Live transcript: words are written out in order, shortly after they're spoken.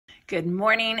Good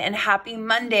morning and happy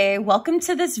Monday. Welcome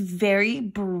to this very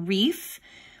brief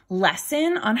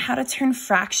lesson on how to turn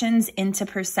fractions into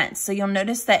percents. So you'll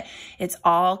notice that it's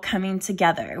all coming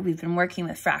together. We've been working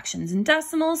with fractions and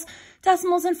decimals,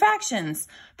 decimals and fractions,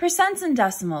 percents and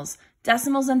decimals,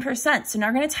 decimals and percents. So now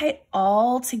we're going to tie it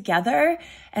all together,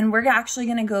 and we're actually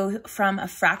going to go from a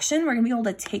fraction. We're going to be able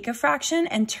to take a fraction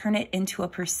and turn it into a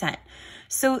percent.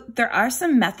 So there are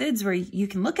some methods where you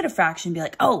can look at a fraction and be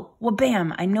like, oh, well,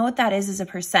 bam, I know what that is as a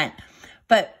percent.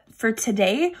 But for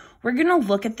today, we're going to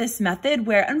look at this method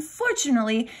where,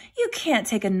 unfortunately, you can't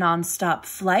take a nonstop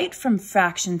flight from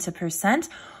fraction to percent.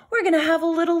 We're going to have a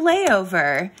little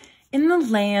layover in the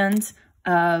land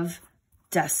of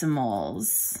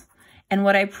decimals. And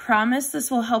what I promise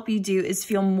this will help you do is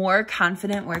feel more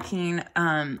confident working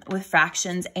with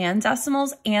fractions and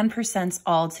decimals and percents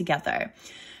all together.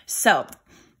 So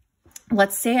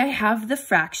let's say I have the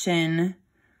fraction.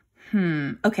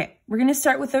 Okay, we're going to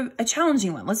start with a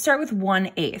challenging one. Let's start with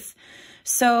 1/8.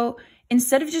 So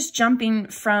instead of just jumping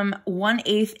from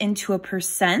 1/8 into a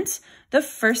percent, the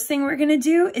first thing we're going to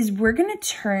do is we're going to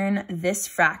turn this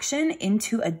fraction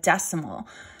into a decimal.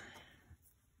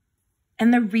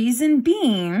 And the reason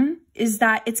being is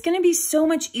that it's going to be so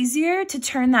much easier to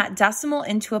turn that decimal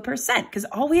into a percent, because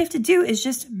all we have to do is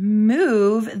just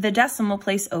move the decimal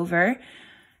place over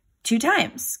 2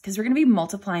 times, because we're going to be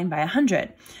multiplying by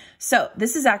 100. So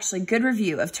this is actually good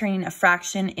review of turning a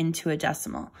fraction into a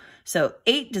decimal. So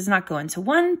 8 does not go into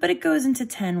 1, but it goes into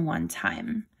 10 one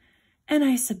time. And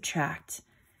I subtract.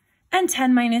 And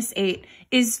 10 minus 8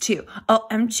 is 2.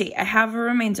 OMG, I have a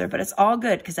remainder, but it's all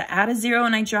good because I add a 0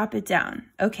 and I drop it down.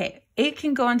 Okay, 8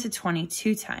 can go into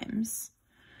 22 times,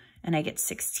 and I get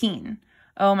 16.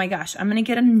 Oh my gosh, I'm going to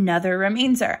get another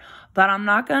remainder, but I'm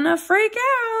not going to freak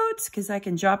out because I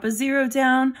can drop a 0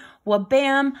 down. Well,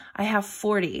 bam, I have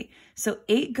 40. So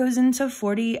 8 goes into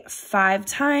 45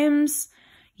 times.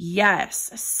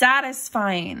 Yes,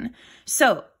 satisfying.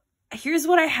 So here's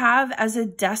what I have as a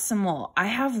decimal. I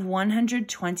have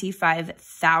 125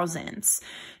 thousandths.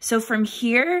 So from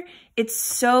here, it's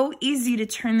so easy to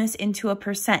turn this into a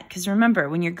percent. Because remember,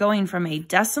 when you're going from a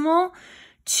decimal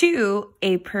to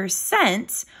a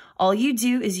percent, all you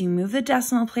do is you move the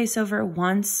decimal place over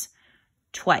once,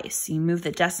 twice. You move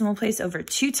the decimal place over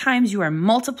 2 times. You are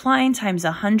multiplying times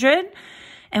 100.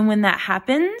 And when that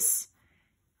happens,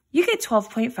 you get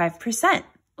 12.5%.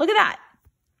 Look at that.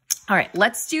 All right,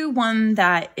 let's do one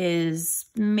that is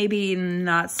maybe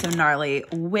not so gnarly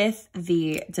with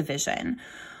the division.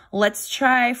 Let's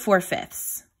try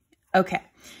 4/5. Okay,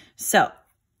 so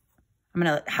I'm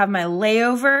going to have my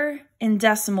layover in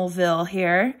Decimalville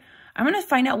here. I'm going to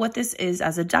find out what this is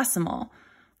as a decimal.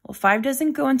 Well, 5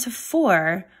 doesn't go into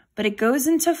 4, but it goes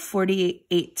into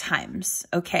 48 times.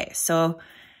 Okay, so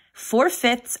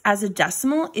 4/5 as a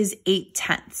decimal is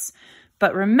 8/10.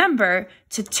 But remember,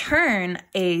 to turn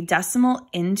a decimal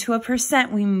into a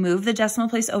percent, we move the decimal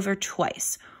place over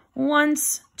twice.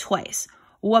 Once, twice.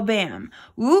 Wabam.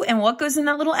 Ooh, and what goes in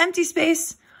that little empty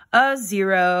space? A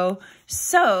 0.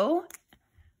 So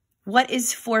what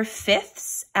is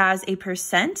 4/5 as a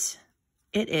percent?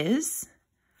 It is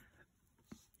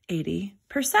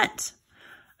 80%.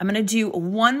 I'm going to do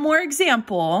one more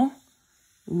example.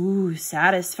 Ooh,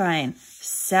 satisfying.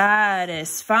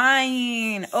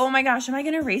 Satisfying. Oh my gosh, am I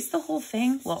going to erase the whole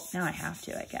thing? Well, now I have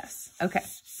to, I guess. Okay,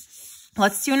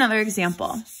 let's do another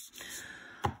example.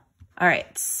 All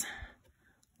right.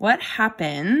 What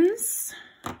happens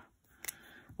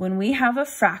when we have a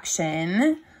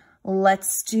fraction?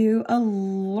 Let's do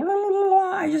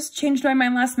I just changed my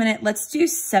mind last minute. Let's do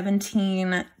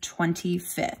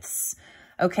 17/25.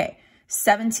 Okay.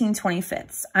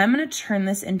 17/25. I'm going to turn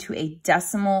this into a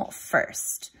decimal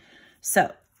first.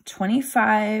 So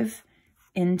 25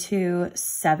 into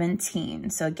 17.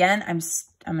 So again, I'm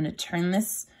going to turn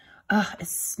this.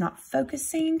 It's not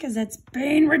focusing because it's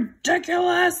being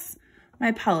ridiculous. My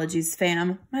apologies,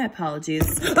 fam. My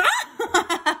apologies.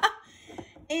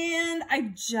 And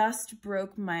I just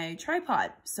broke my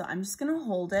tripod. So I'm just going to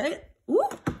hold it. Ooh.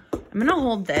 I'm going to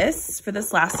hold this for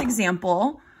this last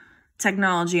example.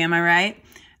 Technology, am I right?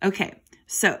 Okay,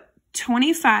 so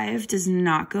 25 does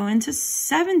not go into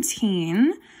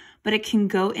 17, but it can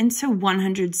go into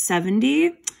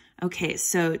 170. Okay,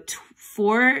 so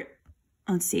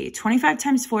 25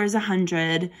 times 4 is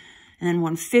 100, and then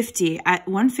 150.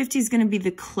 150 is going to be the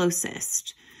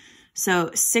closest. So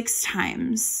 6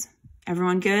 times.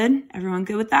 Everyone good? Everyone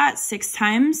good with that? 6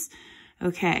 times?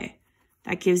 Okay,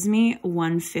 that gives me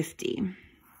 150.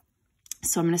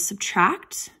 So I'm going to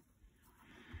subtract.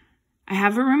 I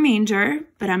have a remainder,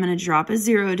 but I'm going to drop a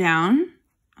 0 down.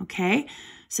 Okay,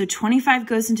 So 25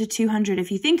 goes into 200. If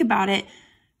you think about it,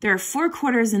 there are 4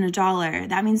 quarters in $1.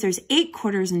 That means there's 8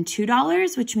 quarters in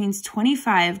 $2, which means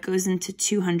 25 goes into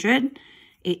 200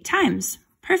 8 times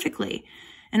perfectly.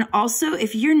 And also,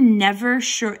 if you're never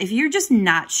sure, if you're just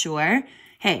not sure,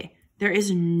 hey, there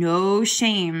is no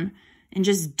shame in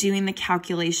just doing the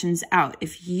calculations out.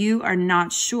 If you are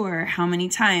not sure how many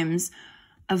times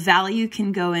a value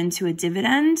can go into a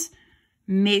dividend,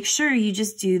 make sure you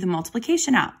just do the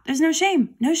multiplication out. There's no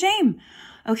shame, no shame.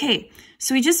 Okay,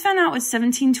 so we just found out what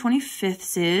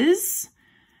 17/25 is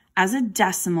as a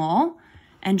decimal.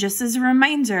 And just as a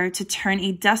reminder, to turn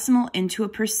a decimal into a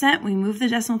percent, we move the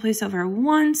decimal place over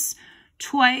once,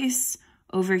 twice,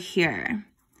 over here.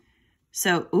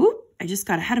 So, I just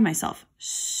got ahead of myself.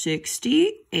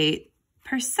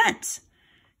 68%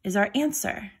 is our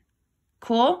answer.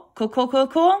 Cool? Cool, cool, cool,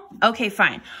 cool? Okay,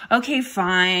 fine. Okay,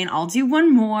 fine. I'll do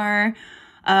one more.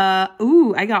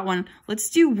 I got one. Let's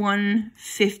do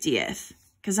 1/50th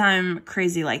because I'm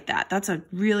crazy like that. That's a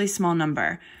really small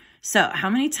number. So how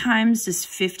many times does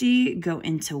 50 go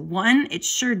into 1? It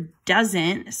sure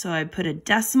doesn't. So I put a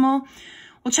decimal.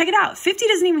 Well, check it out. 50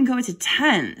 doesn't even go into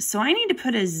 10. So I need to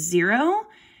put a 0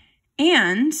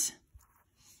 and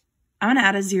I'm going to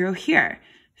add a 0 here.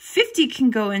 50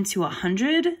 can go into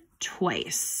 100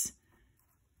 twice.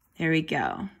 There we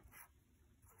go.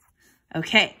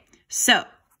 Okay, so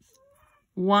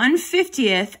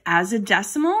 1/50th as a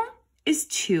decimal is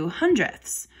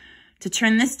 2/100ths. To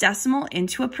turn this decimal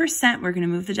into a percent, we're going to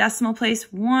move the decimal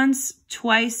place once,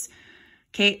 twice,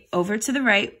 okay, over to the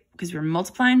right because we're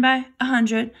multiplying by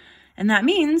 100. And that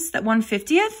means that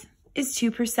 1/50th is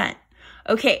 2%.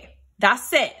 Okay,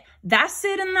 that's it. That's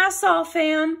it and that's all,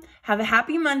 fam. Have a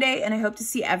happy Monday, and I hope to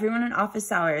see everyone in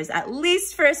office hours, at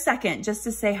least for a second, just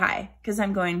to say hi, because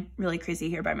I'm going really crazy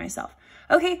here by myself.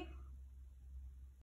 Okay,